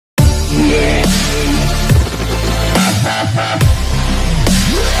Yeah,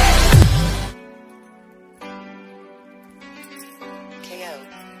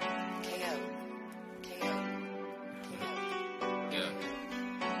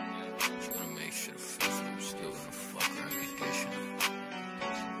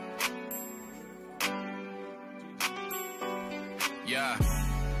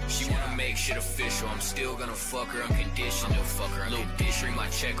 she wanna make shit official. I'm still gonna fuck her unconditional. Fuck her, little bitch, ring my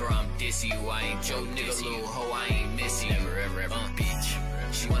check or I'm dissy you. I ain't Joe nigga, little hoe, I ain't missy. Never, ever, ever, bitch.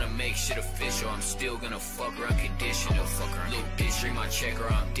 She wanna make shit official. I'm still gonna fuck her unconditional. Fuck her, little bitch, ring my check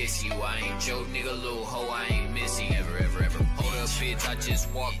or I'm dissy you. I ain't Joe nigga, little hoe, I ain't missy. Ever, ever, ever. Hold up, bitch, I just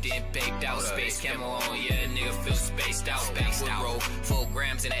walked in, baked out. Space camo on, yeah, nigga feel spaced out. Backwood roll, 4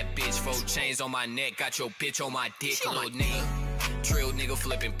 grams in that bitch. 4 chains on my neck, got your bitch on my dick, little nigga. Trill nigga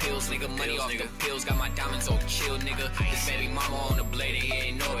flipping pills, nigga, money off the pills, got my diamonds on chill, nigga. This baby mama on the blade, he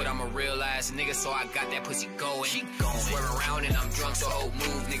ain't know, but I'm a real ass nigga, so I got that pussy going. Swerve around and I'm drunk, so whole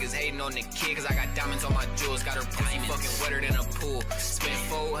move. Niggas hating on the kid, cause I got diamonds on my jewels. Got her pussy fucking wetter than a pool. Spent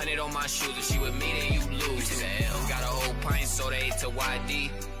 400 on my shoes, if she with me, then you lose. Got a whole pint soda, 8 to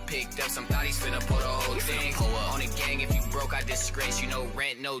YD. Picked up some thotties, finna pull the whole thing. On the gang, if you broke, I disgrace. You know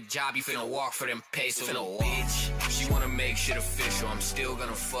rent, no job, you finna walk for them pesos. Little bitch, she wanna make shit official. I'm still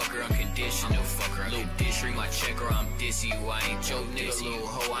gonna fuck her unconditional. Fuck her, little bitch, ring my check or I'm dissy you. I ain't Joe nigga, little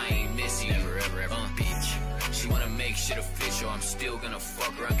hoe, I ain't missy. Never, ever, ever, bitch. She wanna make shit official. I'm still gonna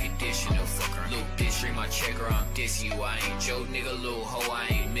fuck her unconditional. Fuck her, little bitch, ring my check or I'm dissy you. I ain't Joe nigga, little hoe, I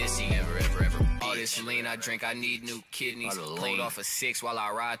ain't missy. Ever, ever, ever. All this lean I drink, I need new kidneys. Played off a 6 while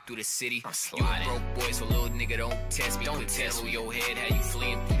I ride through the city. You a broke boy, so little nigga don't test me. Don't test me your head, how you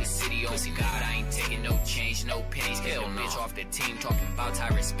fleeing through the city. Oh God, I ain't taking no change, no pennies. Hell no. Bitch off the team, talking about I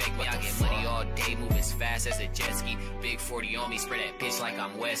respect me. I get money all day, move as fast as a jet ski. Big 40 on me, spread that bitch like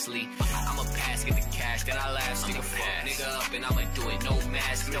I'm Wesley. I'ma pass, get the cash, then I laugh. Stick a fuck nigga up and I'ma do it, no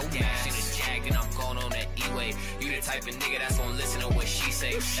mask, no mask. In the jag, and I'm going on that E-way. You the type of nigga that's gonna listen to what she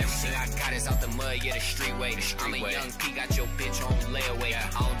say. Everything I got is out the mud, yeah, the street way. I'm a young P, got your bitch on layaway. I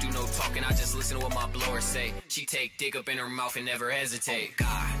don't do no talking, I just listen to what my blower say. She take dick up in her mouth and never hesitate. Oh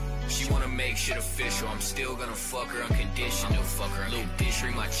God, she wanna make shit official. I'm still gonna fuck her unconditional. Fuck her, little bitch,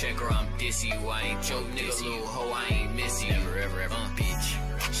 ring my check or I'm dissy you. I ain't Joe nigga, little hoe, I ain't missy. Never, ever, ever, bitch.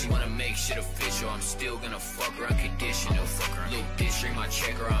 She wanna make shit official. I'm still gonna fuck her unconditional. Fuck her, little bitch, ring my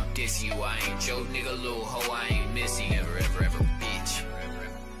check or I'm dissy you. I ain't Joe nigga, little hoe, I ain't missy. Ever, ever, ever, bitch.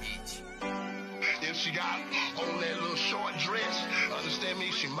 If she got on that little short dress, understand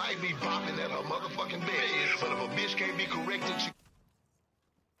me, she might be bopping at her motherfucking bed. But if a bitch can't be corrected, she